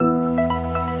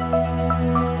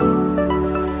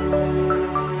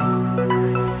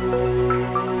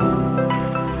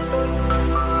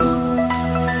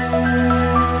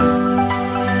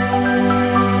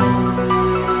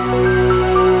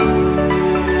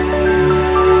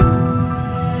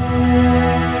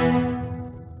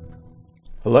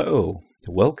Hello,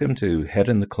 welcome to Head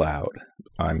in the Cloud.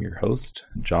 I'm your host,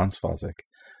 John Svazik.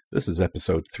 This is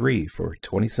episode 3 for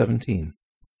 2017.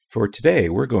 For today,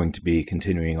 we're going to be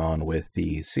continuing on with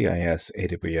the CIS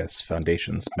AWS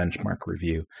Foundations Benchmark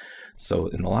Review. So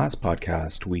in the last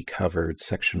podcast, we covered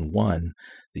section 1,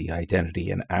 the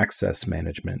Identity and Access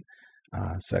Management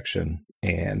section.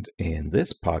 And in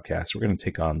this podcast, we're going to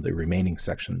take on the remaining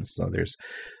sections. So there's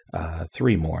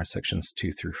 3 more, sections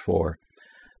 2 through 4.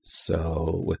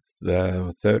 So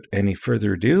without any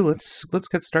further ado, let's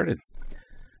get started.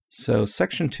 So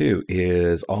section 2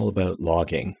 is all about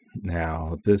logging.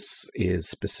 Now, this is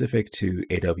specific to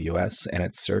AWS and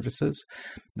its services.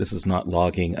 This is not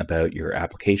logging about your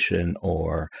application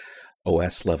or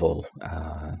OS level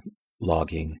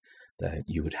logging that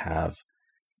you would have.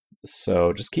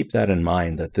 So just keep that in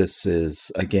mind, that this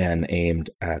is, again,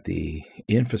 aimed at the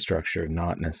infrastructure,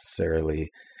 not necessarily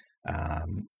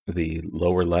the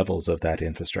lower levels of that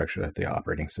infrastructure, at the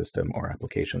operating system or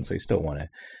application. So you still want to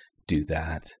do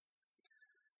that.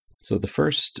 So the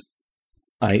first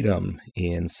item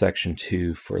in section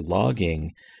 2 for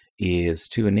logging is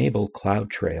to enable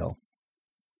CloudTrail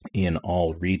in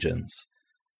all regions.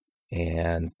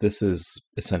 And this is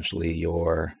essentially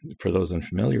for those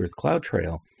unfamiliar with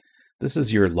CloudTrail, this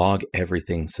is your log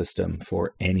everything system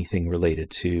for anything related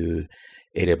to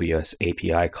AWS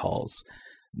API calls.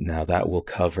 Now that will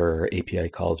cover API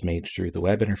calls made through the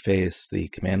web interface, the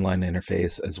command line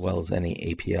interface, as well as any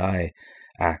API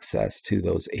access to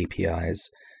those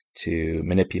APIs to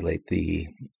manipulate the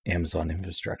Amazon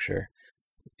infrastructure.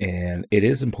 And it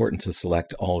is important to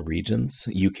select all regions.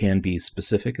 You can be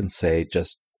specific and say,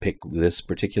 just pick this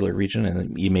particular region,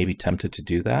 and you may be tempted to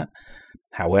do that.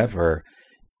 However,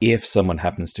 if someone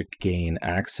happens to gain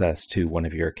access to one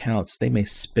of your accounts, they may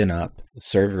spin up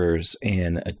servers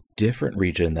in a different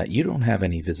region that you don't have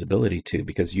any visibility to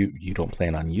because you don't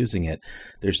plan on using it.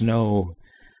 There's no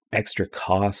extra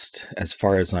cost, as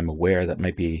far as I'm aware. That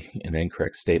might be an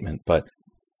incorrect statement, but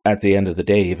at the end of the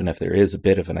day, even if there is a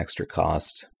bit of an extra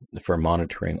cost for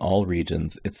monitoring all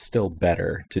regions, it's still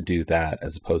better to do that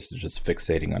as opposed to just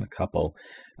fixating on a couple,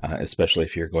 especially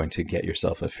if you're going to get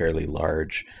yourself a fairly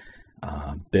large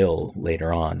bill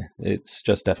later on. It's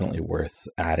just definitely worth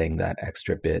adding that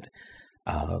extra bit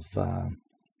of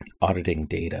auditing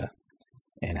data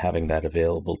and having that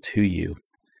available to you.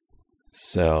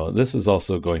 So this is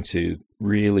also going to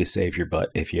really save your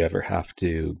butt if you ever have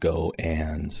to go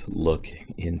and look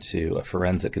into a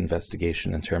forensic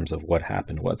investigation in terms of what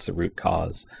happened, what's the root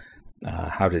cause,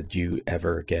 how did you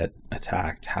ever get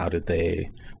attacked,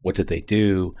 what did they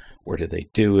do, where did they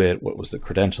do it, what was the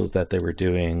credentials that they were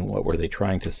doing, what were they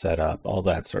trying to set up, all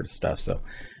that sort of stuff. So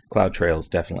CloudTrail is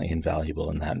definitely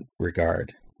invaluable in that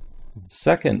regard.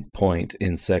 Second point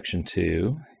in section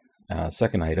 2,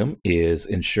 second item, is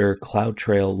ensure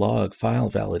CloudTrail log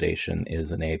file validation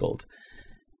is enabled.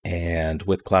 And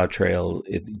with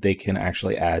CloudTrail, they can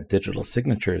actually add digital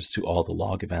signatures to all the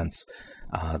log events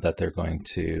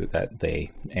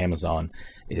Amazon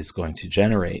is going to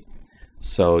generate.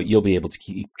 So you'll be able to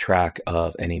keep track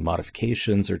of any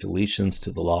modifications or deletions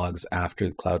to the logs after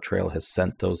the CloudTrail has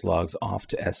sent those logs off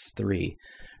to S3,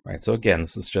 right? So again,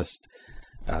 this is just,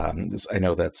 I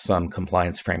know that some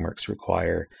compliance frameworks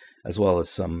require, as well as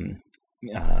some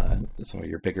of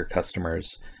your bigger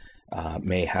customers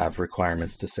may have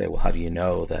requirements to say, well, how do you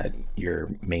know that you're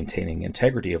maintaining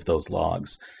integrity of those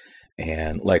logs?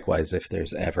 And likewise, if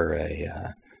there's ever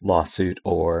a lawsuit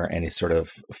or any sort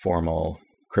of formal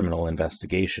criminal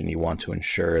investigation, you want to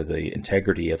ensure the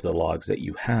integrity of the logs that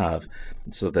you have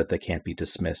so that they can't be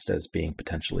dismissed as being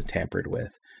potentially tampered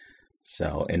with.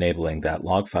 So enabling that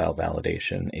log file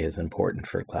validation is important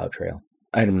for CloudTrail.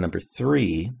 Item number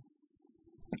 3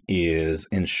 is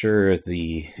ensure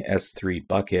the S3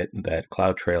 bucket that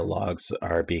CloudTrail logs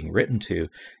are being written to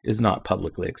is not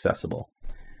publicly accessible.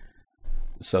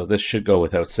 So this should go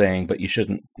without saying, but you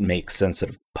shouldn't make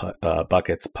sensitive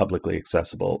buckets publicly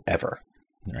accessible ever,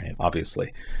 right?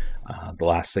 Obviously, the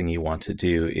last thing you want to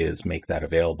do is make that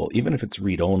available. Even if it's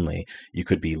read-only, you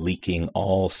could be leaking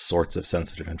all sorts of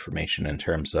sensitive information in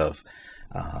terms of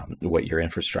what your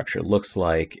infrastructure looks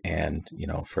like. And,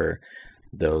 for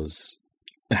those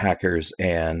hackers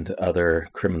and other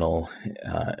criminal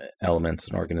elements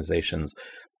and organizations,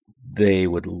 they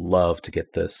would love to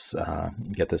get this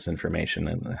information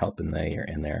and help in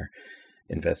their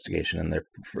investigation and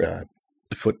their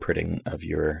footprinting of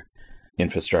your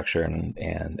infrastructure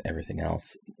and everything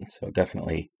else. So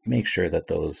definitely make sure that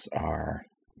those are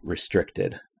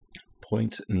restricted.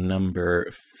 Point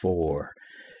number 4,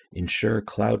 ensure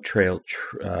CloudTrail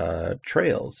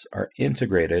trails are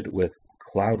integrated with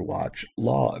CloudWatch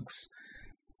logs.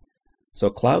 So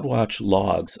CloudWatch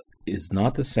Logs is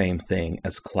not the same thing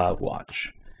as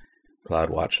CloudWatch.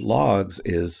 CloudWatch Logs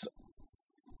is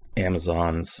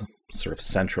Amazon's sort of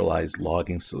centralized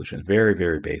logging solution. Very,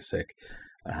 very basic.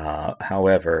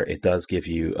 However, it does give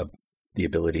you the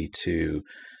ability to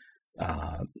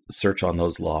search on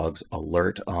those logs,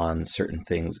 alert on certain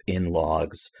things in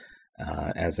logs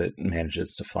as it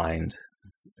manages to find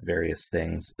various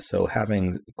things. So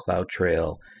having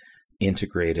CloudTrail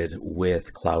integrated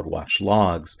with CloudWatch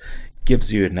Logs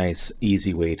gives you a nice,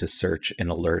 easy way to search and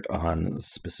alert on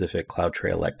specific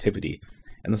CloudTrail activity.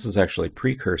 And this is actually a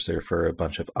precursor for a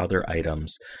bunch of other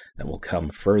items that will come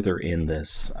further in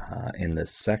this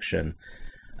section,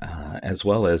 as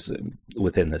well as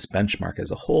within this benchmark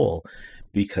as a whole,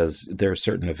 because there are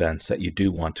certain events that you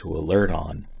do want to alert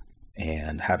on,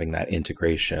 and having that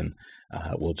integration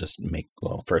will just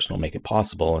first will make it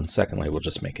possible, and secondly will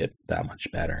just make it that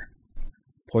much better.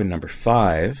 Point number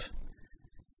 5,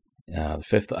 the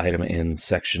fifth item in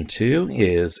section 2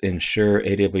 is ensure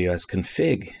AWS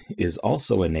config is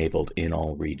also enabled in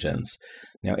all regions.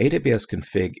 Now, AWS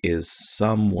config is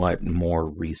somewhat more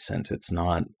recent.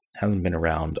 Hasn't been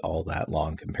around all that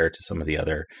long compared to some of the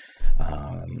other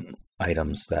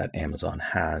items that Amazon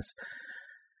has.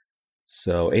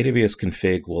 So AWS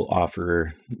config will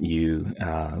offer you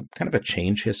kind of a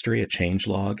change history, a change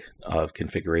log of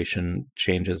configuration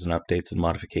changes and updates and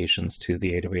modifications to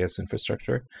the AWS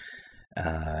infrastructure.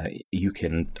 You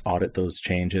can audit those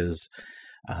changes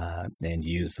and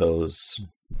use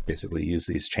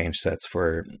these change sets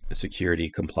for security,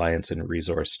 compliance, and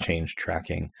resource change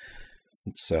tracking.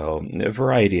 So a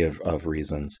variety of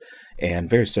reasons, and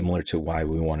very similar to why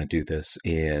we want to do this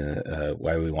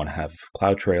why we want to have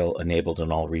CloudTrail enabled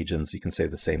in all regions. You can say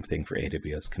the same thing for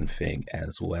AWS config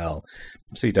as well.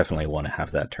 So you definitely want to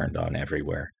have that turned on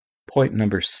everywhere. Point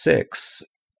number 6,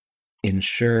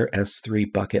 ensure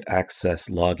S3 bucket access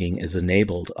logging is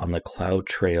enabled on the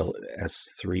CloudTrail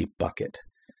S3 bucket.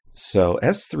 So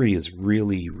S3 is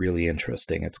really, really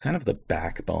interesting. It's kind of the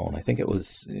backbone. I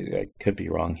could be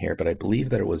wrong here, but I believe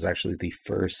that it was actually the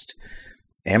first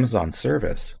Amazon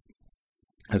service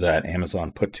that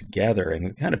Amazon put together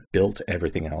and kind of built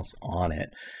everything else on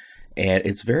it. And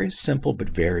it's very simple, but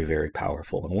very, very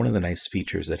powerful. And one of the nice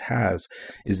features it has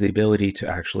is the ability to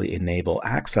actually enable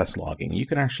access logging. You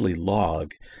can actually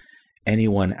log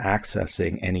anyone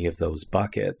accessing any of those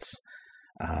buckets.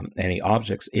 Any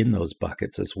objects in those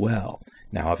buckets as well.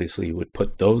 Now, obviously, you would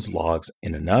put those logs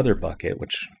in another bucket,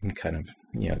 which kind of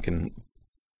can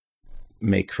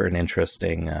make for an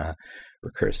interesting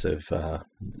recursive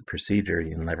procedure.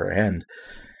 You'll never end.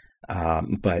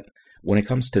 But when it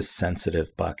comes to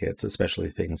sensitive buckets,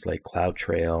 especially things like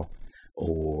CloudTrail,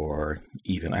 or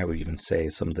I would even say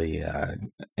some of the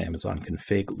Amazon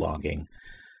config logging.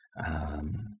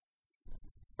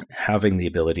 Having the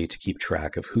ability to keep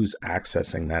track of who's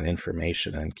accessing that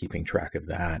information and keeping track of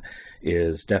that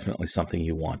is definitely something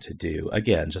you want to do.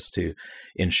 Again, just to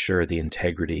ensure the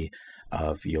integrity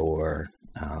of your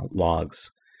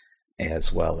logs,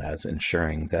 as well as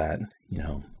ensuring that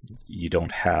you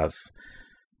don't have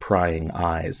prying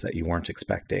eyes that you weren't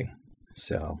expecting.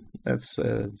 So that's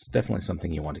definitely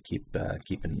something you want to keep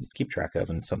track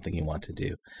of, and something you want to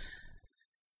do.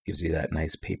 Gives you that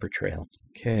nice paper trail.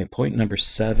 Okay, point number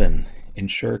 7,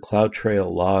 ensure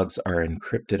CloudTrail logs are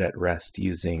encrypted at rest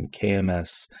using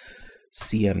KMS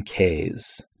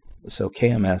CMKs. So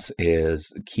KMS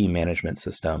is key management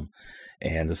system,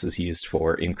 and this is used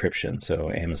for encryption.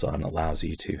 So Amazon allows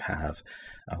you to have,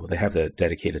 they have the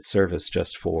dedicated service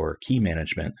just for key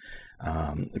management,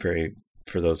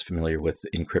 for those familiar with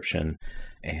encryption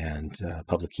and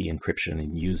public key encryption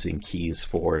and using keys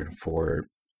for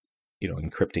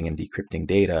encrypting and decrypting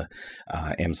data.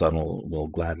 Amazon will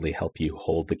gladly help you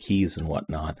hold the keys and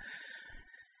whatnot.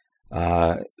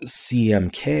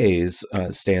 CMKs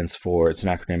stands for, it's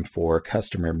an acronym for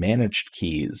Customer Managed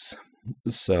Keys.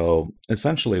 So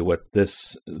essentially what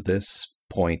this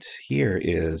point here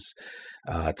is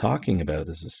talking about,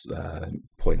 this is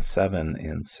point 7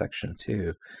 in section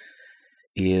 2,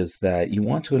 is that you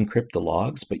want to encrypt the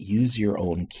logs, but use your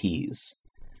own keys.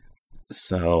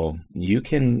 So you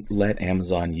can let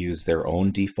Amazon use their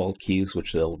own default keys,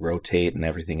 which they'll rotate and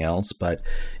everything else. But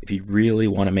if you really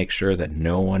want to make sure that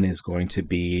no one is going to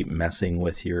be messing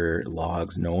with your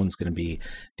logs, no one's going to be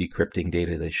decrypting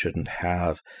data they shouldn't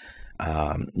have,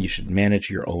 you should manage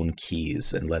your own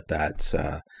keys and let that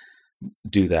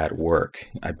do that work.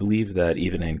 I believe that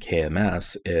even in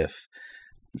KMS, if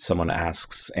someone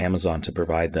asks Amazon to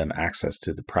provide them access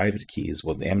to the private keys,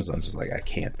 well, Amazon's just like,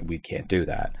 we can't do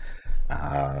that.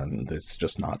 It's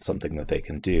just not something that they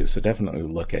can do. So definitely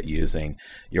look at using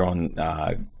your own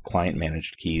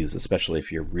client-managed keys, especially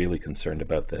if you're really concerned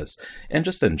about this. And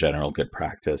just in general, good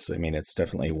practice. I mean, it's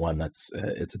definitely one that's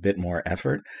it's a bit more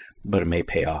effort, but it may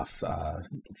pay off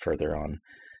further on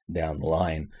down the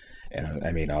line. And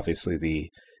I mean, obviously,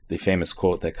 the famous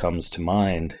quote that comes to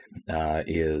mind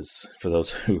is, for those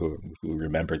who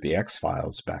remember the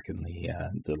X-Files back in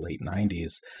the late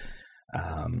 90s.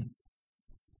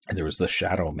 There was the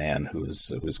Shadow Man, who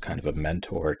was kind of a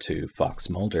mentor to Fox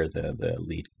Mulder, the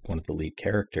lead, one of the lead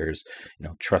characters.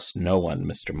 Trust no one,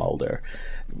 Mr. Mulder.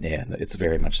 And it's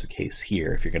very much the case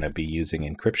here. If you're going to be using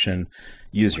encryption,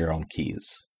 use your own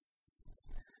keys.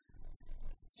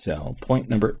 So point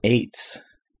number 8.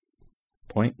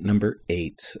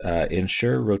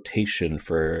 Ensure rotation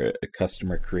for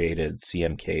customer-created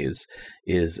CMKs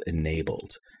is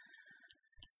enabled.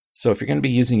 So if you're going to be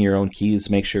using your own keys,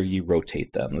 make sure you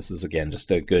rotate them. This is, again,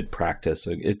 just a good practice.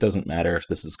 It doesn't matter if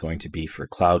this is going to be for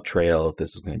CloudTrail, if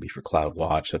this is going to be for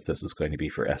CloudWatch, if this is going to be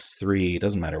for S3. It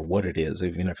doesn't matter what it is,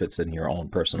 even if it's in your own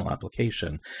personal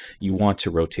application. You want to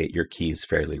rotate your keys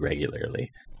fairly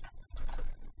regularly.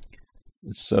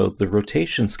 So the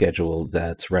rotation schedule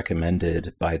that's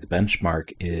recommended by the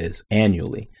benchmark is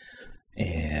annually.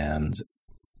 And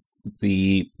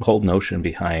the whole notion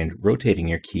behind rotating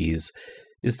your keys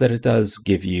is that it does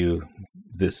give you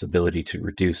this ability to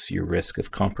reduce your risk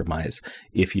of compromise.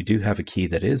 If you do have a key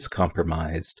that is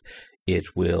compromised,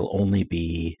 it will only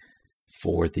be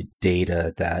for the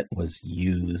data that was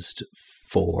used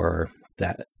for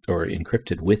that or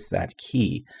encrypted with that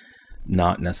key,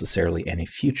 not necessarily any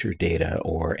future data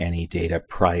or any data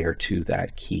prior to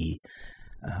that key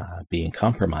being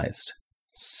compromised.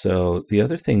 So the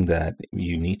other thing that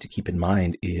you need to keep in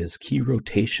mind is key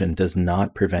rotation does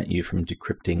not prevent you from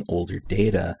decrypting older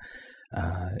data,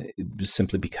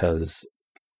 simply because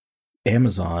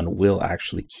Amazon will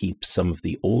actually keep some of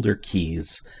the older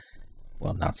keys.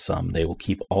 Well, not some. They will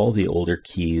keep all the older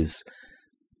keys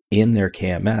in their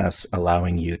KMS,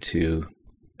 allowing you to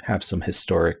have some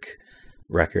historic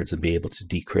records and be able to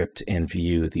decrypt and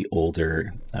view the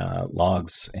older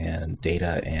logs and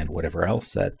data and whatever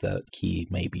else that the key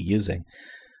may be using.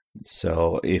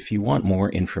 So if you want more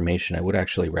information, I would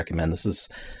actually recommend, this is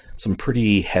some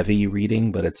pretty heavy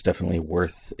reading, but it's definitely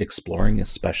worth exploring,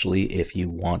 especially if you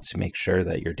want to make sure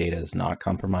that your data is not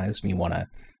compromised and you want a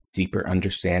deeper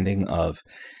understanding of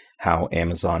how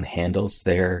Amazon handles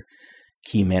their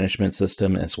key management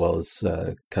system, as well as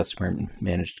customer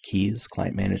managed keys,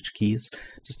 client managed keys.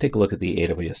 Just take a look at the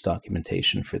AWS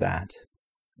documentation for that.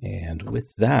 And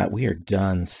with that, we are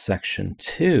done section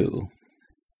 2.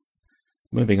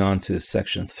 Moving on to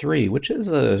section 3, which is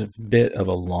a bit of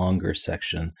a longer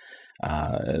section,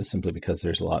 simply because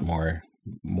there's a lot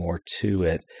more to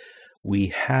it. We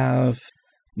have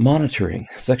monitoring.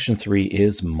 Section 3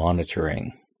 is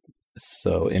monitoring.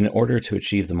 So in order to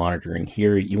achieve the monitoring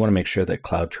here, you want to make sure that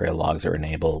CloudTrail logs are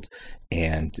enabled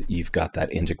and you've got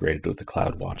that integrated with the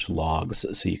CloudWatch logs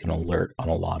so you can alert on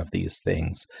a lot of these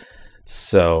things.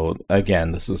 So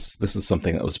again, this is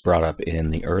something that was brought up in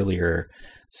the earlier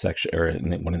section, or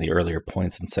in one of the earlier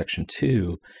points in section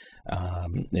 2,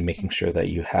 in making sure that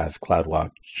you have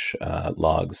CloudWatch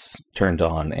logs turned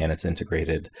on and it's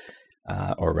integrated,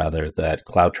 or rather that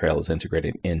CloudTrail is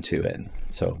integrated into it.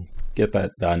 So get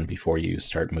that done before you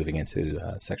start moving into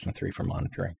section 3 for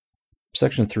monitoring.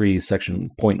 Section 3, section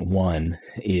 0.1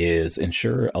 is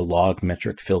ensure a log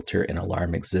metric filter and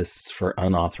alarm exists for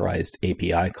unauthorized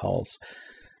API calls.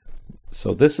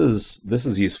 So this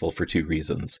is useful for 2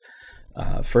 reasons.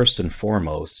 First and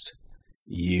foremost,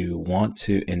 you want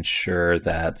to ensure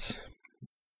that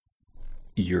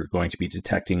you're going to be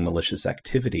detecting malicious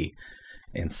activity.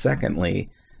 And secondly,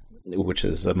 which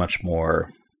is a much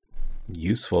more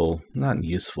not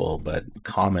useful, but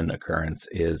common occurrence,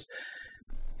 is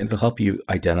it'll help you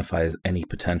identify any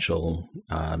potential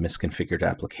misconfigured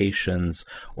applications,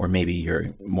 or maybe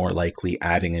you're more likely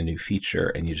adding a new feature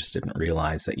and you just didn't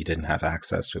realize that you didn't have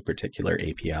access to a particular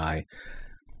API.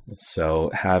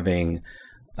 So having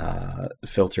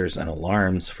filters and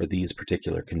alarms for these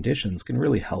particular conditions can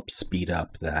really help speed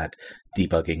up that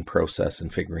debugging process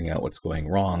and figuring out what's going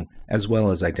wrong, as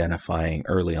well as identifying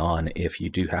early on if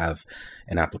you do have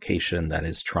an application that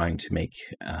is trying to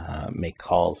make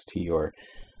calls to your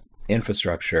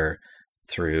infrastructure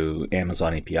through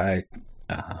Amazon API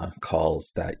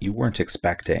calls that you weren't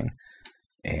expecting,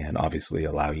 and obviously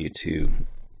allow you to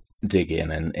dig in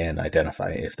and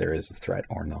identify if there is a threat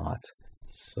or not.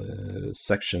 So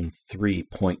section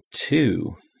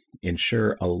 3.2,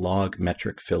 ensure a log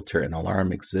metric filter and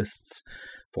alarm exists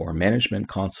for Management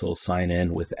Console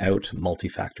sign-in without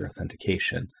multi-factor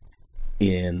authentication.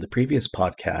 In the previous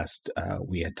podcast,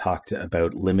 we had talked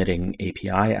about limiting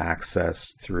API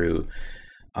access through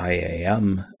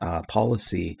IAM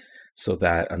policy so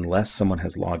that unless someone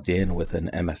has logged in with an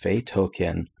MFA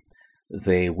token,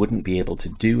 they wouldn't be able to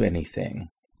do anything.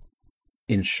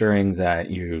 Ensuring that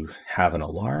you have an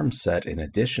alarm set in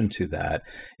addition to that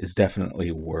is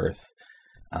definitely worth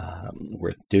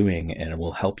doing, and it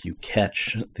will help you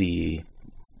catch the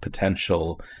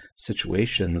potential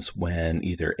situations when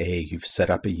either A, you've set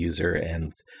up a user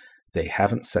and they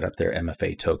haven't set up their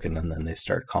MFA token, and then they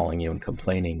start calling you and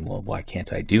complaining, well, why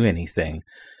can't I do anything?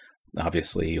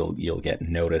 Obviously, you'll get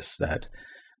notice that,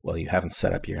 well, you haven't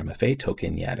set up your MFA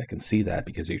token yet. I can see that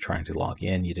because you're trying to log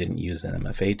in. You didn't use an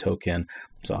MFA token.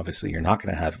 So obviously, you're not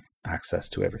going to have access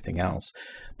to everything else.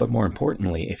 But more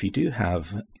importantly, if you do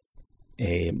have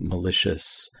a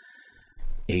malicious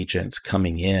agent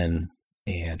coming in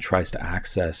and tries to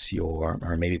access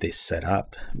or maybe they set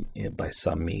up by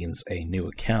some means a new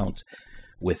account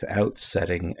without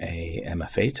setting a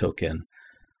MFA token,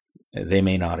 they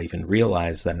may not even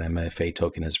realize that an MFA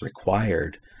token is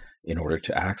required in order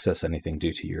to access anything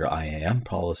due to your IAM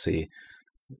policy.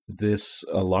 This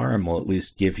alarm will at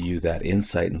least give you that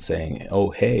insight in saying,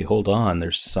 oh, hey, hold on,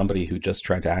 there's somebody who just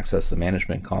tried to access the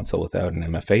Management Console without an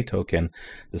MFA token.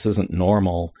 This isn't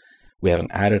normal. We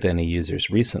haven't added any users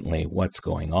recently. What's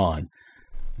going on?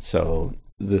 So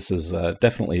this is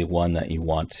definitely one that you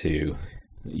want to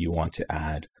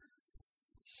add.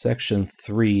 Section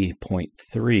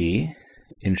 3.3,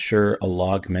 ensure a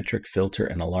log metric filter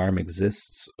and alarm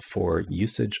exists for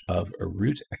usage of a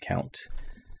root account.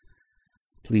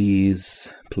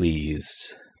 Please,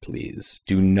 please, please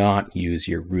do not use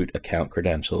your root account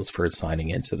credentials for signing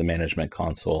into the Management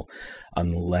Console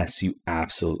unless you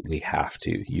absolutely have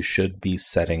to. You should be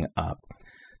setting up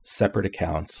separate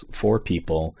accounts for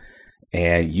people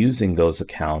and using those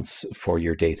accounts for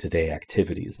your day-to-day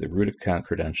activities. The root account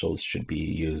credentials should be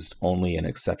used only in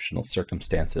exceptional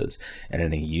circumstances, and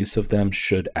any use of them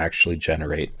should actually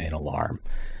generate an alarm.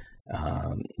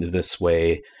 This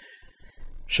way,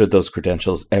 should those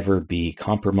credentials ever be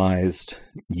compromised,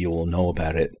 you will know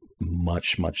about it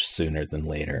much, much sooner than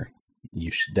later.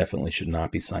 You definitely should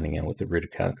not be signing in with the root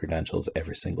account credentials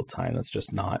every single time. That's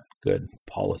just not good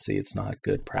policy. It's not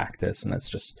good practice, and it's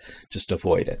just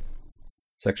avoid it.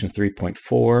 Section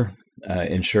 3.4,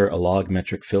 ensure a log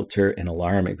metric filter and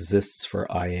alarm exists for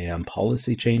IAM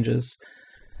policy changes.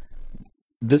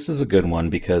 This is a good one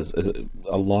because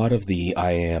a lot of the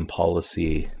IAM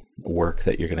policy work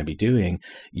that you're going to be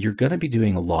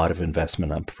doing a lot of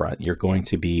investment up front. You're going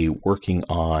to be working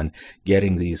on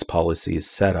getting these policies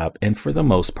set up. And for the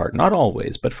most part, not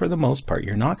always, but for the most part,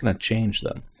 you're not going to change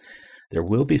them. There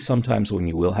will be some times when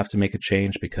you will have to make a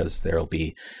change because there'll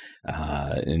be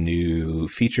new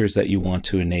features that you want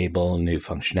to enable, new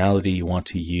functionality you want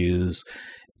to use,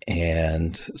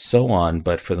 and so on.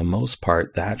 But for the most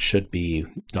part, that should be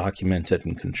documented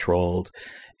and controlled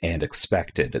and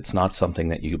expected. It's not something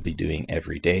that you'll be doing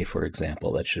every day, for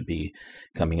example. That should be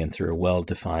coming in through a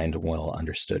well-defined,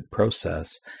 well-understood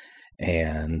process.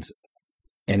 And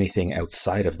anything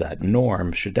outside of that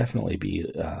norm should definitely be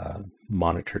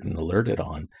monitored and alerted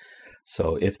on.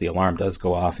 So if the alarm does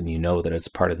go off and you know that it's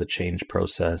part of the change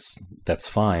process, that's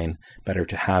fine. Better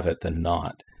to have it than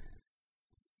not.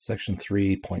 Section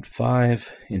 3.5,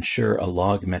 ensure a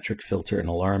log metric filter and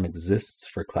alarm exists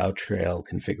for CloudTrail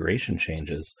configuration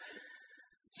changes.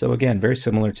 So again, very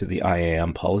similar to the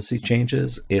IAM policy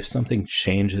changes. If something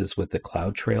changes with the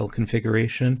CloudTrail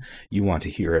configuration, you want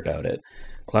to hear about it.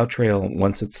 CloudTrail,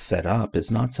 once it's set up, is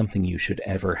not something you should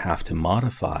ever have to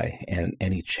modify, and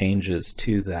any changes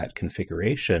to that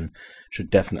configuration should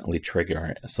definitely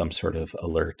trigger some sort of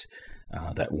alert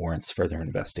that warrants further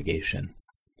investigation.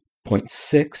 Point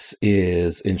 6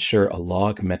 is ensure a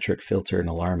log metric filter and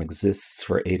alarm exists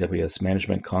for AWS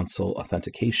Management Console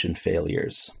authentication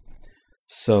failures.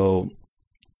 So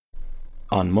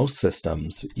on most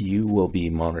systems, you will be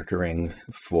monitoring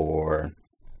for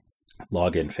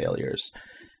login failures.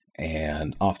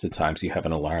 And oftentimes you have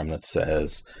an alarm that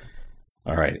says,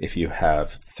 all right, if you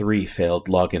have 3 failed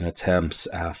login attempts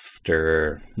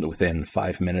within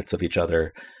 5 minutes of each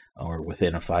other, or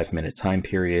within a 5-minute time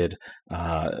period,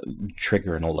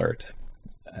 trigger an alert.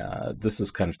 This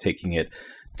is kind of taking it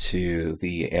to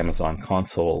the Amazon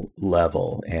console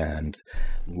level and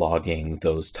logging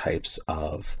those types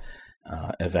of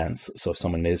events. So if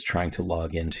someone is trying to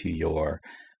log into your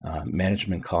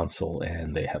management console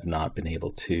and they have not been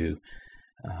able to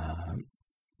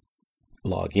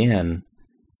log in,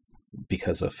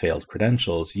 because of failed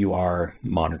credentials, you are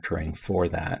monitoring for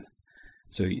that.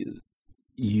 So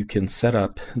you can set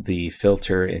up the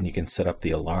filter and you can set up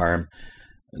the alarm.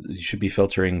 You should be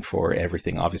filtering for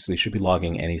everything. Obviously, you should be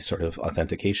logging any sort of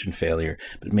authentication failure,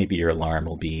 but maybe your alarm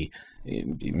will be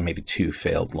maybe 2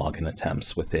 failed login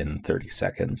attempts within 30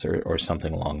 seconds or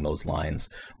something along those lines,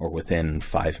 or within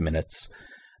 5 minutes.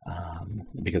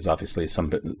 Because obviously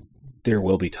there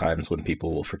will be times when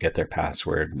people will forget their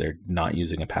password. They're not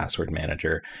using a password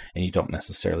manager, and you don't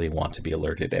necessarily want to be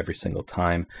alerted every single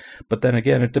time. But then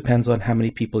again, it depends on how many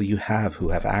people you have who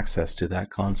have access to that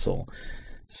console.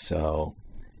 So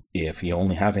if you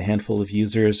only have a handful of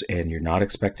users and you're not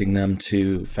expecting them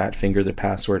to fat finger the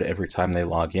password every time they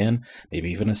log in, maybe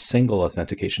even a single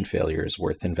authentication failure is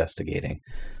worth investigating.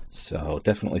 So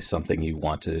definitely something you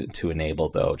want to enable,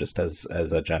 though, just as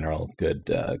a general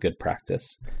good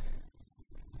practice.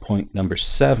 Point number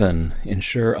 7,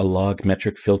 ensure a log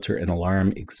metric filter and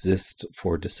alarm exists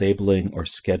for disabling or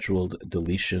scheduled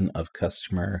deletion of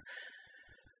customer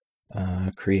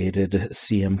created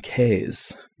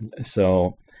CMKs.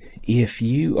 So if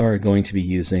you are going to be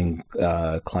using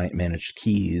client managed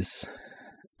keys,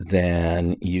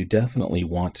 then you definitely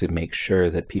want to make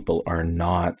sure that people are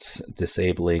not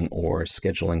disabling or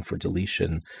scheduling for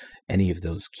deletion any of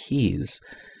those keys.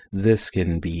 This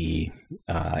can be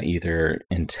either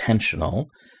intentional,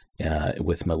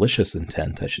 with malicious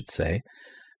intent, I should say,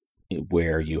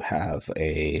 where you have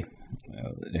an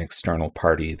external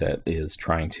party that is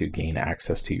trying to gain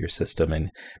access to your system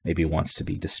and maybe wants to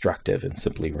be destructive and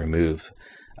simply remove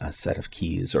a set of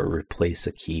keys or replace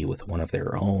a key with one of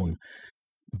their own.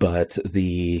 But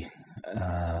the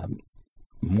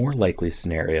more likely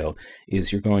scenario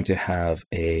is you're going to have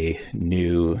a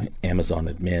new Amazon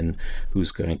admin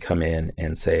who's going to come in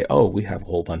and say, oh, we have a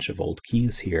whole bunch of old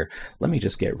keys here. Let me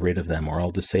just get rid of them, or I'll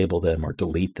disable them or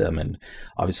delete them. And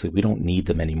obviously we don't need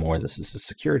them anymore. This is a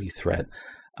security threat.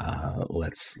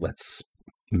 Let's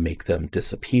make them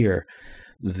disappear.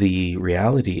 The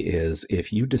reality is,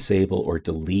 if you disable or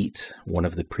delete one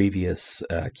of the previous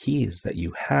keys that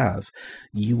you have,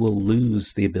 you will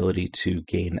lose the ability to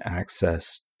gain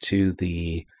access to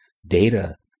the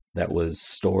data that was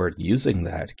stored using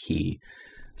that key.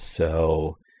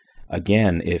 So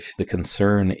again, if the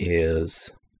concern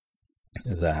is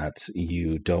that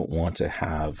you don't want to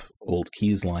have old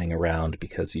keys lying around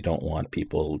because you don't want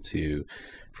people to,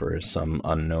 for some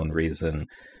unknown reason,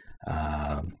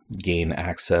 gain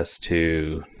access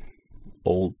to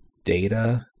old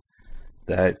data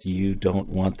that you don't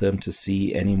want them to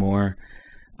see anymore,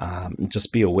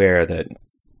 just be aware that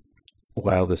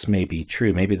while this may be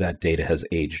true, maybe that data has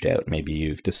aged out. Maybe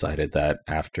you've decided that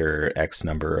after X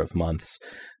number of months,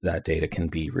 that data can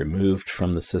be removed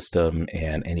from the system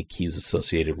and any keys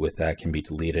associated with that can be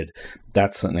deleted.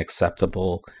 That's an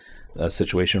acceptable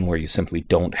situation where you simply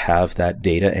don't have that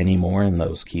data anymore and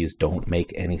those keys don't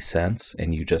make any sense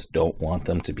and you just don't want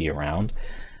them to be around.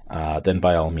 Then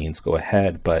by all means go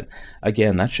ahead. But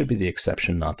again, that should be the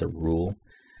exception, not the rule.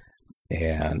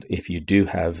 And if you do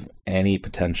have any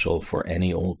potential for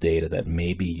any old data that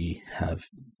may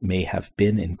have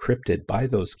been encrypted by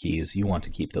those keys, you want to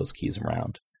keep those keys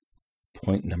around.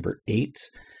 Point number 8,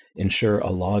 ensure a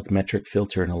log metric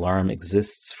filter and alarm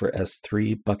exists for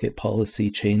S3 bucket policy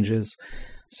changes.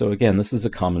 So again, this is a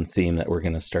common theme that we're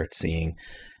going to start seeing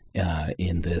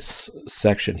in this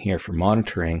section here for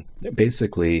monitoring.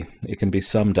 Basically, it can be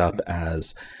summed up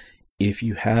as, if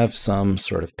you have some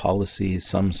sort of policy,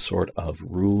 some sort of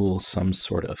rule, some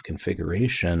sort of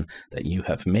configuration that you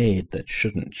have made that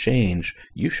shouldn't change,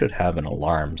 you should have an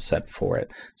alarm set for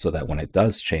it so that when it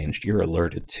does change, you're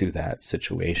alerted to that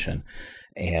situation.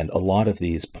 And a lot of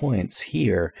these points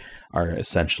here are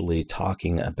essentially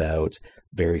talking about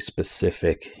very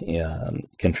specific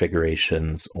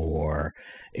configurations or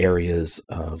areas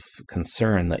of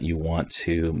concern that you want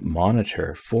to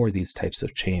monitor for these types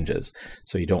of changes.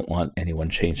 So you don't want anyone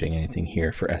changing anything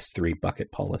here for S3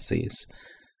 bucket policies.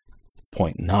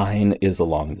 Point 9 is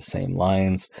along the same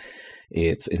lines.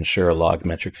 It's ensure a log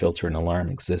metric filter and alarm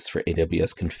exists for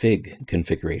AWS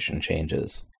configuration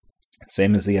changes.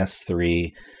 Same as the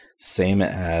S3, same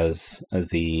as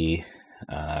the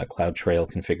CloudTrail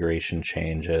configuration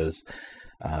changes,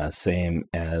 same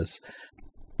as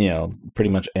pretty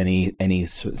much any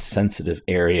sensitive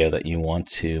area that you want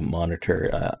to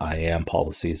monitor IAM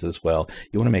policies as well.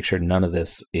 You want to make sure none of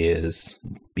this is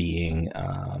being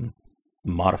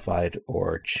modified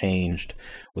or changed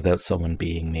without someone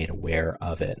being made aware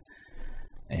of it.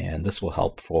 And this will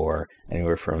help for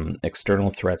anywhere from external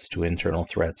threats to internal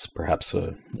threats, perhaps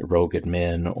a rogue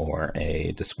admin or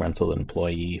a disgruntled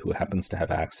employee who happens to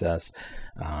have access,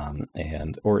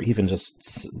 or even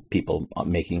just people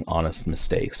making honest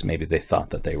mistakes. Maybe they thought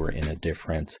that they were in a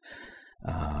different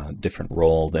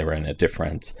role, they were in a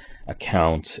different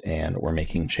account and were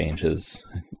making changes,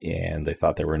 and they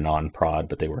thought they were non-prod,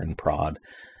 but they were in prod.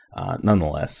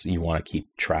 Nonetheless, you want to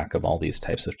keep track of all these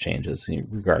types of changes,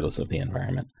 regardless of the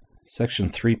environment. Section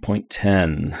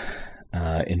 3.10,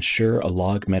 ensure a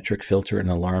log metric filter and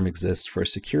alarm exists for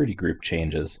security group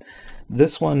changes.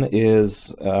 This one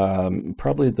is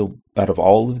probably out of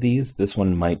all of these, this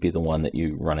one might be the one that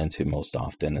you run into most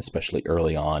often, especially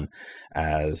early on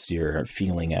as you're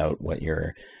feeling out what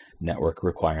your network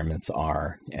requirements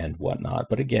are and whatnot.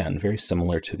 But again, very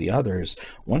similar to the others,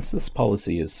 once this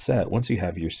policy is set, once you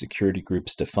have your security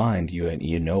groups defined,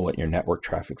 you know what your network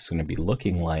traffic's going to be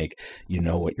looking like, you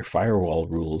know what your firewall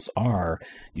rules are,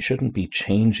 you shouldn't be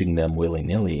changing them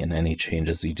willy-nilly. And any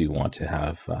changes you do want to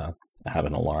have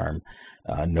an alarm,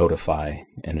 notify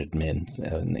an admin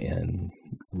and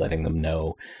letting them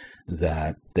know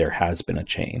that there has been a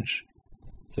change.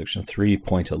 Section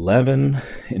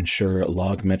 3.11, ensure a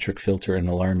log metric filter and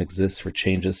alarm exists for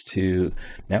changes to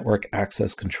network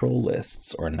access control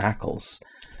lists, or NACLs.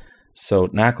 So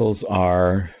NACLs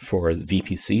are for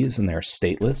VPCs and they're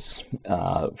stateless.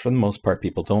 For the most part,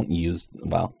 people don't use,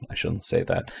 well, I shouldn't say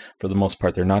that. For the most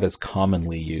part, they're not as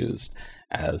commonly used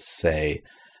as, say,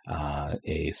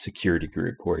 a security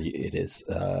group where it is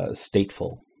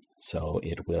stateful. So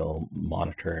it will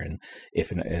monitor, and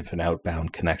if an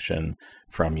outbound connection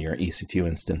from your EC2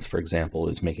 instance, for example,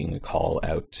 is making a call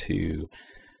out to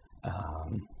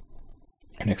an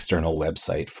external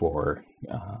website for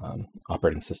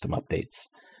operating system updates,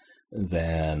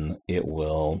 then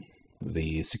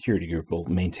the security group will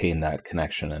maintain that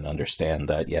connection and understand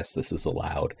that, yes, this is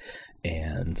allowed,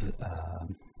 and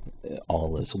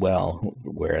all is well.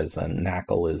 Whereas a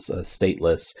NACL is a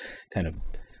stateless kind of,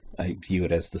 I view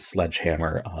it as the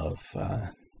sledgehammer of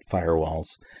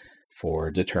firewalls for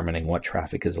determining what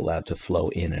traffic is allowed to flow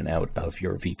in and out of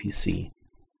your VPC.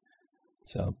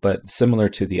 So, but similar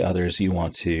to the others, you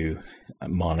want to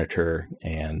monitor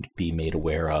and be made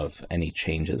aware of any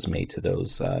changes made to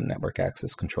those network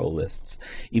access control lists,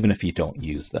 even if you don't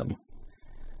use them.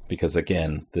 Because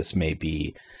again, this may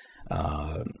be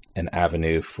an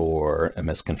avenue for a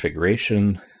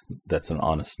misconfiguration that's an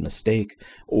honest mistake,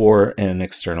 or an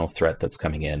external threat that's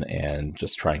coming in and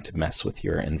just trying to mess with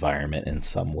your environment in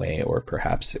some way, or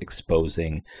perhaps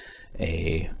exposing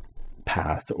a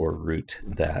path or route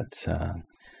that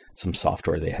some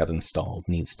software they have installed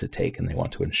needs to take, and they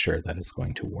want to ensure that it's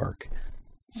going to work.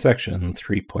 Section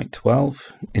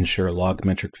 3.12, ensure a log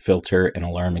metric filter and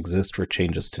alarm exist for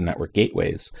changes to network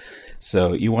gateways.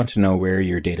 So you want to know where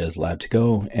your data is allowed to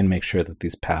go and make sure that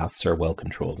these paths are well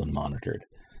controlled and monitored.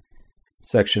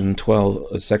 Section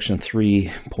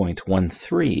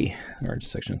 3.13, or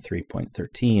Section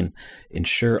 3.13,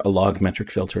 ensure a log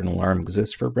metric filter and alarm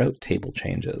exists for route table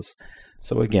changes.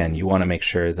 So again, you want to make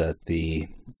sure that the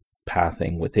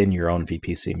pathing within your own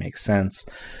VPC makes sense.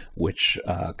 Which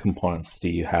components do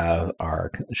you have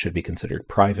should be considered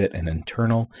private and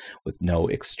internal with no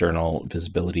external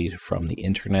visibility from the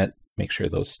internet. Make sure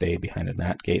those stay behind a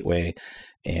NAT gateway,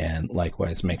 and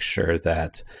likewise make sure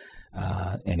that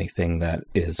anything that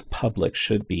is public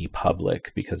should be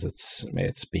public because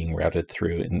it's being routed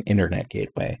through an internet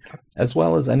gateway, as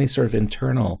well as any sort of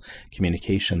internal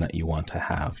communication that you want to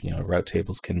have. Route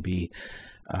tables can be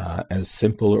as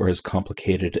simple or as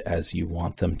complicated as you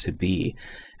want them to be.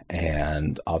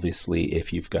 And obviously,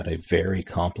 if you've got a very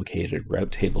complicated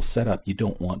route table setup, you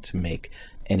don't want to make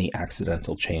any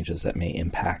accidental changes that may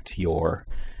impact your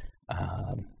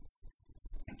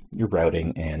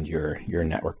routing and your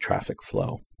network traffic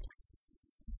flow.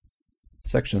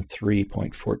 Section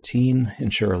 3.14,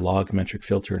 ensure a log metric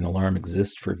filter and alarm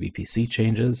exist for VPC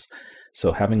changes.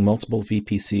 So having multiple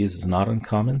VPCs is not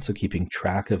uncommon, so keeping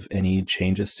track of any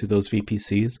changes to those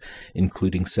VPCs,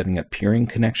 including setting up peering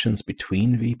connections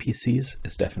between VPCs,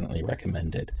 is definitely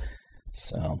recommended.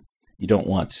 So you don't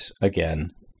want,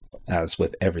 again, as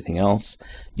with everything else,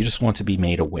 you just want to be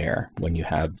made aware when you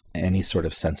have any sort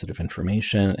of sensitive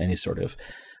information, any sort of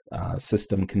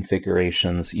system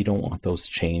configurations. You don't want those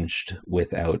changed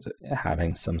without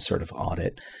having some sort of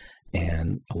audit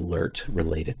and alert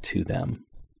related to them.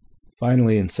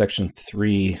 Finally, in Section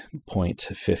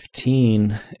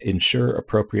 3.15, ensure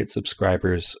appropriate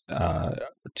subscribers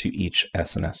to each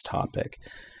SNS topic.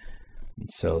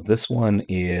 So this one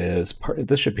is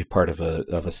this should be part of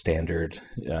a standard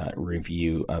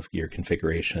review of your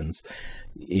configurations.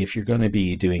 If you're going to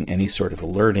be doing any sort of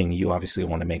alerting, you obviously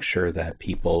want to make sure that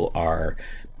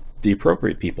the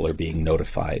appropriate people are being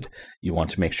notified. You want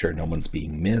to make sure no one's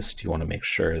being missed. You want to make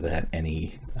sure that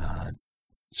any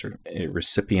sort of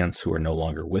recipients who are no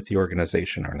longer with the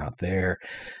organization are not there.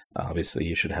 Obviously,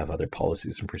 you should have other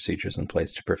policies and procedures in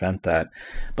place to prevent that.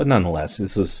 But nonetheless,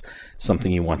 this is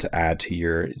something you want to add to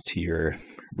your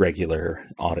regular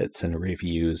audits and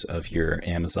reviews of your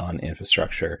Amazon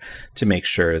infrastructure to make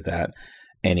sure that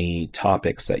any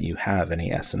topics that you have,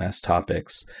 any SNS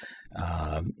topics,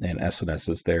 and SNS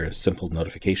is their simple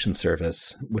notification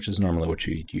service, which is normally what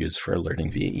you use for alerting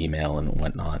via email and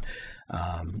whatnot.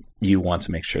 You want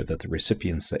to make sure that the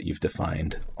recipients that you've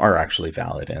defined are actually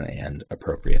valid and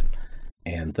appropriate.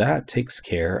 And that takes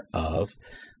care of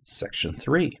Section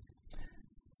 3.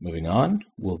 Moving on,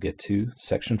 we'll get to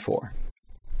Section 4.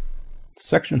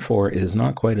 Section 4 is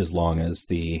not quite as long as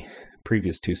the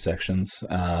previous two sections.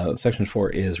 Section 4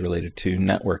 is related to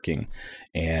networking,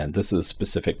 and this is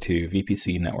specific to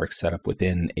VPC network setup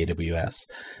within AWS.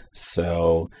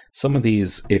 So some of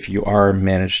these, if you are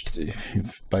managed,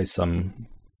 by some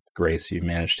grace, you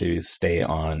managed to stay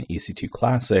on EC2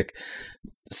 Classic,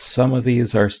 some of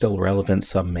these are still relevant,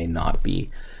 some may not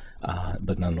be.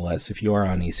 But nonetheless, if you are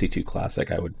on EC2 Classic,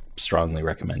 I would strongly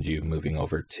recommend you moving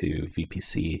over to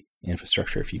VPC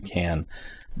infrastructure if you can,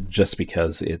 just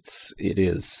because it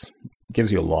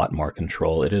gives you a lot more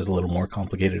control. It is a little more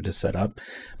complicated to set up,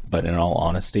 but in all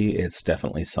honesty, it's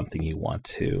definitely something you want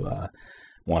to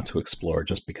explore,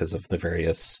 just because of the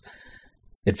various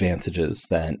advantages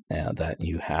that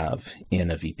you have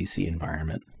in a VPC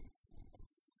environment.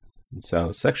 And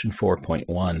so Section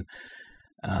 4.1,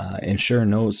 ensure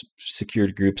no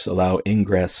security groups allow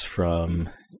ingress from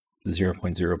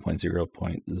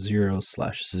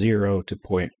 0.0.0.0/0 to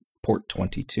port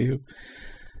 22.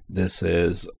 This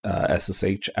is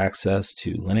SSH access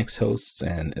to Linux hosts,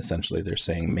 and essentially they're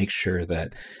saying make sure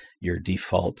that your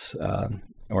default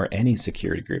or any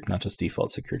security group, not just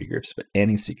default security groups, but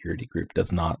any security group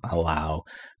does not allow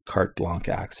carte blanche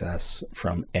access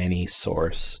from any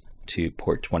source to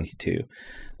port 22.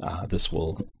 This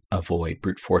will avoid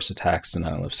brute force attacks,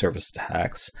 denial of service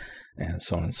attacks, and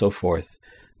so on and so forth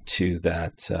to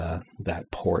that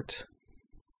port.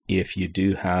 If you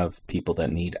do have people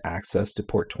that need access to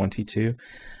port 22,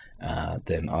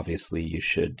 then obviously you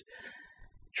should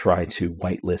try to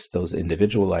whitelist those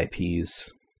individual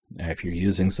IPs. If you're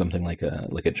using something like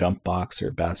a jump box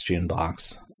or bastion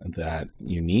box that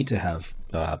you need to have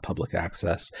public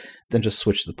access, then just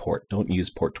switch the port. Don't use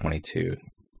port 22.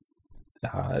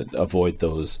 Avoid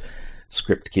those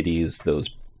script kiddies, those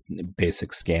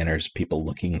basic scanners, people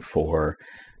looking for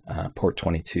port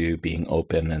 22 being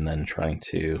open and then trying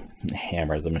to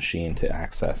hammer the machine to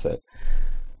access it.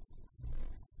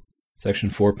 Section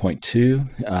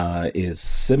 4.2 is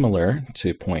similar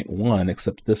to point 1,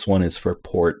 except this one is for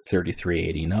port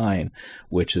 3389,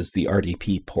 which is the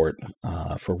RDP port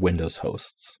for Windows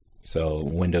hosts. So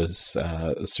Windows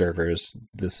servers,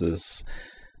 this is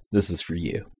for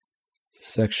you.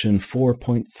 Section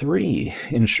 4.3,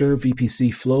 ensure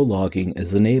VPC flow logging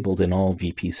is enabled in all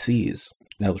VPCs.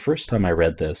 Now, the first time I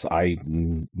read this, I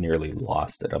nearly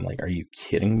lost it. I'm like, are you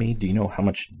kidding me? Do you know how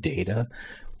much data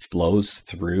flows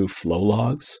through flow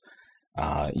logs?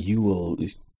 You will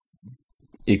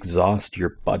exhaust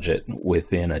your budget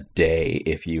within a day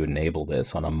if you enable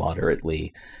this on a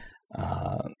moderately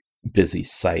busy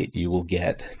site. You will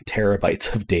get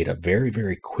terabytes of data very,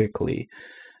 very quickly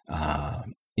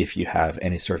if you have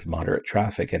any sort of moderate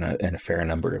traffic and a fair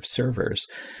number of servers.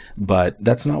 But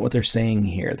that's not what they're saying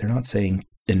here. They're not saying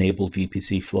enable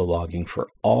VPC flow logging for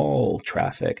all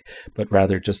traffic, but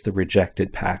rather just the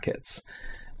rejected packets.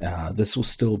 This will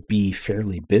still be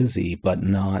fairly busy, but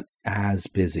not as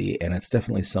busy. And it's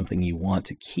definitely something you want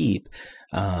to keep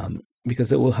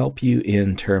because it will help you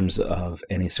in terms of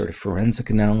any sort of forensic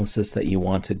analysis that you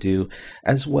want to do,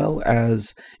 as well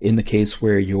as in the case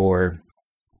where you're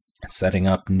setting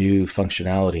up new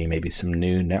functionality, maybe some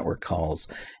new network calls,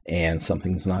 and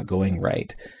something's not going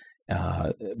right.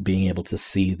 Being able to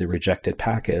see the rejected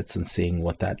packets and seeing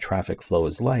what that traffic flow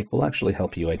is like will actually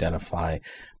help you identify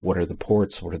what are the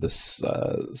ports, what are the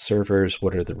servers,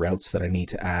 what are the routes that I need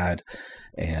to add,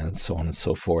 and so on and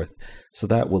so forth. So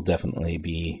that will definitely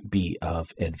be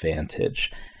of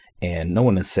advantage. And no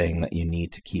one is saying that you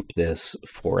need to keep this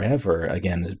forever.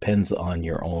 Again, it depends on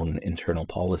your own internal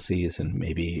policies and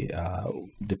maybe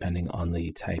depending on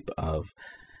the type of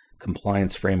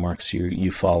compliance frameworks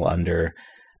you fall under.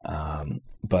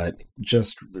 But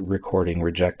just recording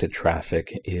rejected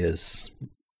traffic is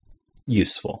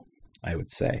useful, I would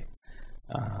say,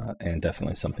 and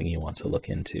definitely something you want to look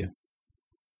into.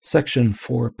 Section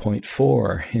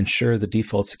 4.4, ensure the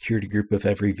default security group of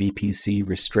every VPC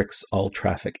restricts all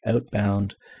traffic.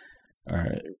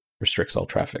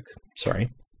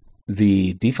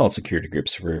 The default security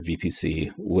groups for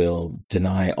VPC will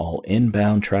deny all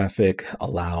inbound traffic,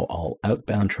 allow all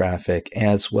outbound traffic,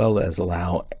 as well as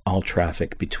allow all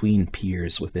traffic between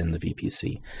peers within the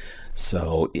VPC.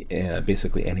 So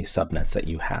basically any subnets that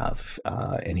you have,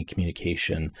 any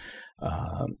communication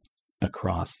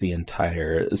across the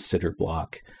entire CIDR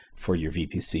block for your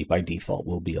VPC by default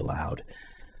will be allowed.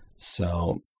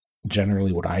 So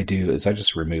generally what I do is I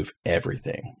just remove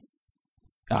everything.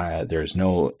 There's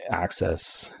no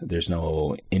access, there's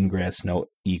no ingress, no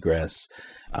egress,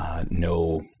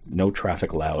 no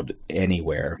traffic allowed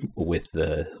anywhere with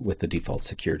the default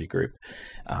security group.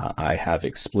 I have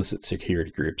explicit security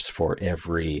groups for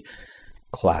every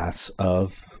class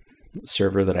of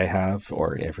server that I have,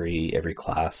 or every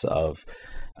class of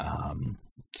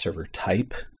server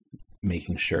type,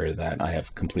 making sure that I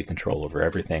have complete control over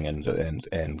everything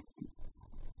and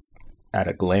at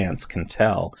a glance can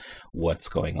tell what's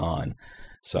going on.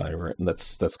 So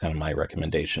that's kind of my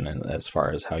recommendation as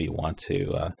far as how you want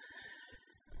to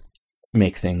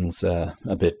make things a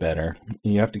bit better.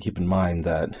 You have to keep in mind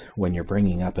that when you're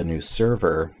bringing up a new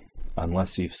server,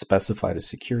 unless you've specified a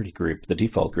security group, the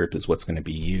default group is what's going to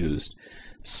be used.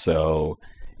 So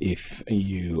if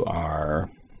you are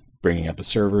bringing up a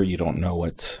server, you don't know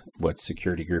what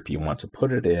security group you want to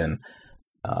put it in,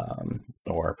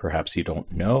 or perhaps you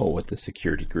don't know what the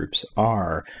security groups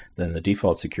are, then the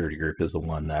default security group is the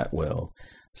one that will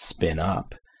spin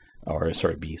up, or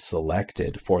be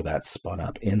selected for that spun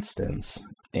up instance.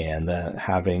 And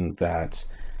having that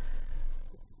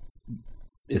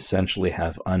essentially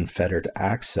have unfettered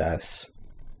access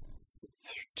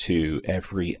to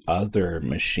every other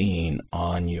machine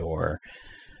on your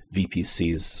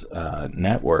VPC's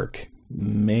network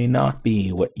may not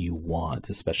be what you want,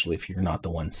 especially if you're not the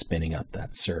one spinning up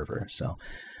that server. So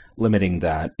limiting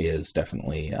that is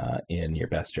definitely in your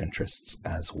best interests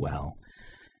as well.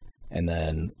 And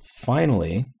then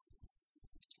finally,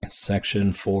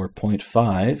 section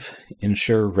 4.5,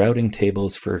 ensure routing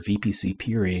tables for VPC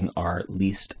peering are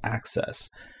least access.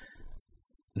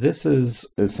 This is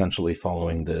essentially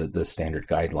following the standard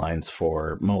guidelines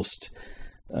for most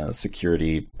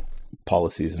security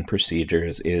policies and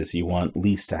procedures. Is you want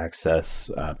least access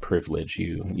privilege.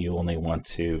 You only want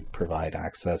to provide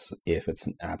access if it's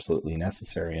absolutely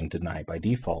necessary and deny by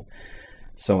default.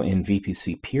 So in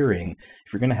VPC peering,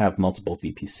 if you're going to have multiple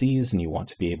VPCs and you want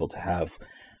to be able to have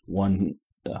one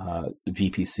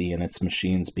VPC and its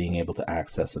machines being able to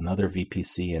access another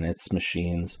VPC and its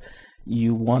machines,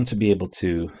 you want to be able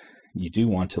to, you do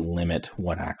want to limit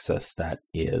what access that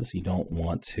is. You don't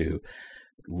want to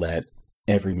let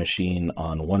every machine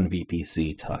on one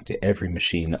VPC talk to every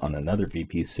machine on another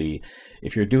VPC.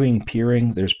 If you're doing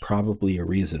peering, there's probably a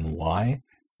reason why.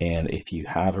 And if you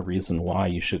have a reason why,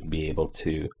 you should be able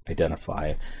to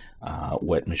identify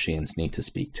what machines need to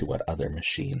speak to what other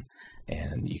machine,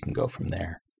 and you can go from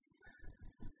there.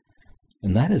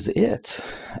 And that is it.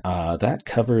 That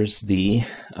covers the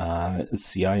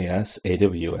CIS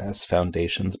AWS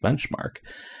Foundations benchmark.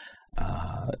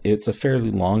 It's a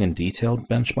fairly long and detailed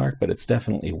benchmark, but it's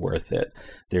definitely worth it.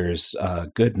 There's a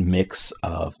good mix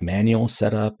of manual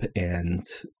setup and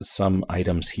some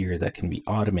items here that can be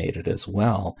automated as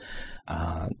well,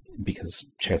 because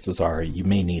chances are you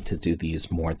may need to do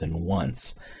these more than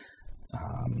once.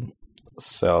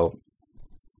 So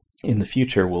in the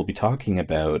future, we'll be talking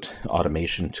about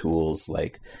automation tools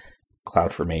like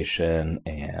CloudFormation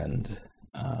and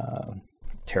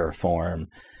Terraform,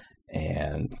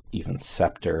 and even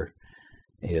Scepter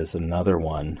is another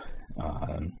one,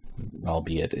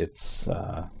 albeit it's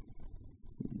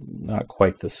not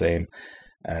quite the same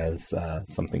as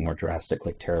something more drastic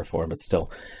like Terraform, but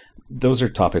still, those are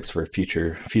topics for a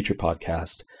future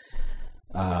podcast.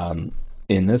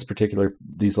 In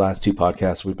these last two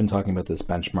podcasts, we've been talking about this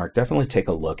benchmark. Definitely take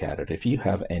a look at it. If you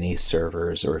have any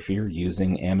servers or if you're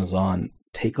using Amazon,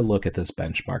 take a look at this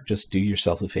benchmark. Just do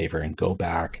yourself a favor and go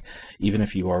back, even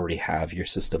if you already have your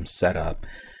system set up,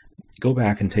 go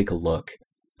back and take a look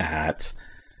at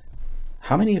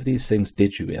how many of these things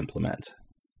did you implement?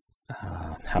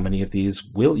 How many of these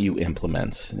will you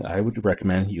implement? I would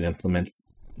recommend you implement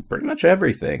pretty much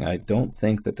everything. I don't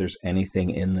think that there's anything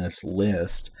in this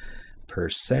list per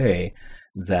se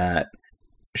that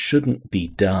shouldn't be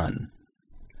done.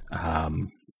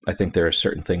 I think there are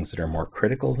certain things that are more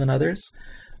critical than others,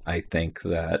 I think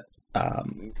that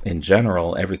in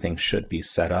general, everything should be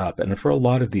set up. And for a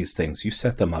lot of these things, you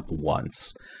set them up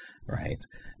once, right?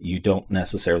 You don't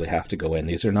necessarily have to go in.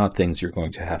 These are not things you're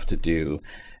going to have to do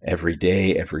every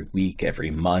day, every week, every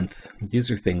month.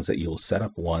 These are things that you'll set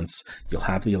up once, you'll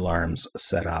have the alarms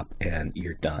set up, and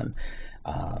you're done.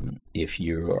 If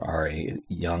you are a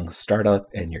young startup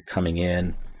and you're coming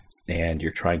in and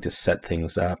you're trying to set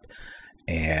things up,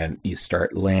 and you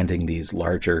start landing these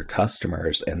larger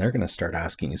customers, and they're going to start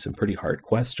asking you some pretty hard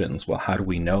questions. Well, how do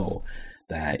we know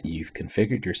that you've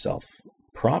configured yourself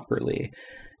properly?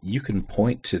 You can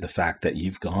point to the fact that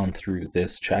you've gone through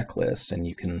this checklist, and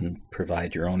you can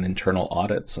provide your own internal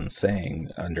audits and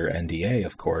saying, under NDA,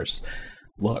 of course,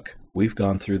 look, we've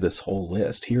gone through this whole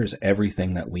list. Here's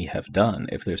everything that we have done.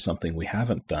 If there's something we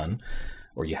haven't done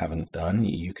or you haven't done,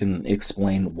 you can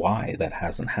explain why that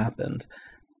hasn't happened.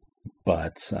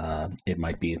 But it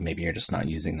might be maybe you're just not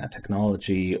using that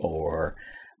technology or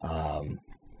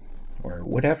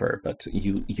whatever. But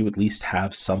you at least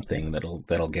have something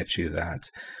that'll get you that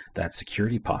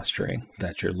security posturing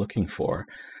that you're looking for.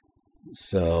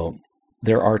 So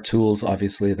there are tools,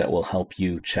 obviously, that will help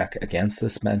you check against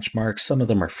this benchmark. Some of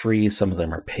them are free, some of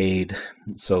them are paid.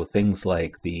 So things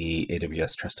like the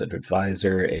AWS Trusted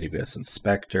Advisor, AWS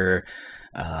Inspector,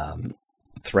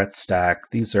 Threat Stack,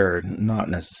 these are not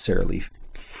necessarily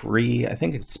free. I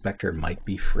think Inspector might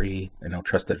be free. I know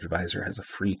Trusted Advisor has a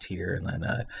free tier and then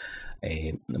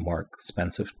a more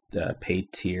expensive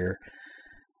paid tier,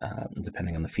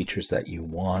 depending on the features that you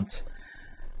want.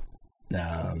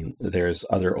 There's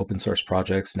other open source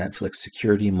projects, Netflix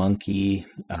Security Monkey,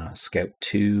 Scout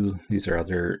 2. These are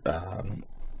other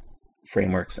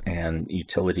frameworks and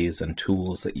utilities and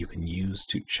tools that you can use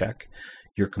to check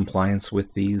your compliance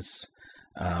with these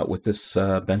with this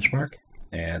benchmark,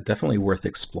 and definitely worth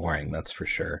exploring, that's for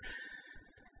sure.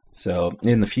 So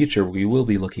in the future, we will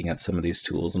be looking at some of these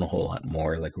tools and a whole lot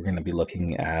more. Like we're going to be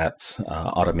looking at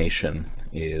automation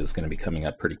is going to be coming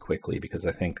up pretty quickly, because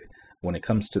I think when it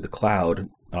comes to the cloud,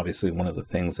 obviously one of the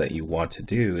things that you want to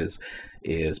do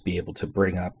is be able to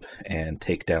bring up and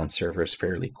take down servers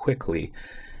fairly quickly.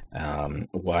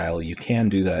 While you can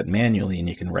do that manually and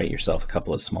you can write yourself a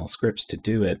couple of small scripts to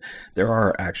do it, there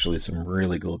are actually some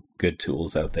really good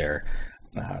tools out there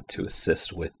to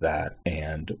assist with that,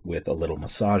 and with a little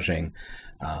massaging,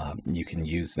 you can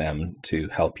use them to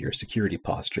help your security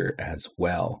posture as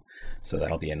well. So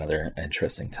that'll be another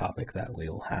interesting topic that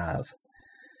we'll have.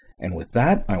 And with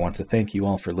that, I want to thank you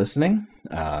all for listening.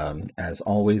 As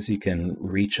always, you can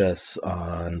reach us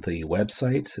on the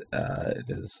website. It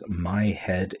is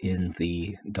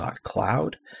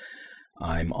myheadinthe.cloud.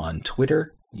 I'm on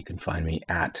Twitter. You can find me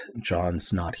at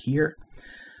John's Not Here.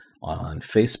 On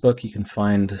Facebook, you can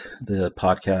find the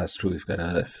podcast. We've got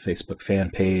a Facebook fan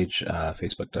page,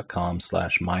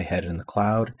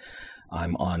 facebook.com/myheadinthecloud.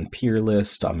 I'm on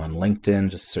Peerlist. I'm on LinkedIn.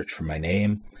 Just search for my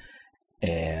name.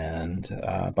 And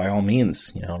by all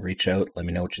means, reach out. Let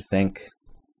me know what you think.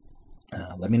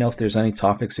 Let me know if there's any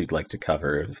topics you'd like to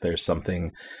cover. If there's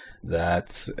something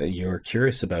that you're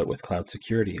curious about with cloud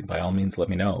security, by all means, let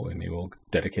me know. And maybe we'll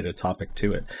dedicate a topic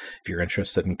to it. If you're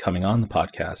interested in coming on the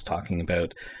podcast, talking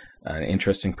about an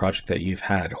interesting project that you've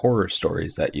had, horror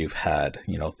stories that you've had,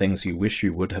 things you wish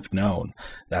you would have known,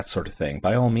 that sort of thing,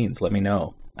 by all means, let me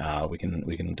know. We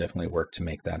can definitely work to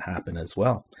make that happen as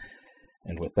well.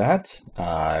 And with that,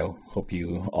 I hope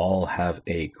you all have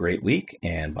a great week,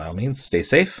 and by all means, stay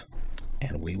safe,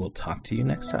 and we will talk to you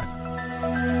next time.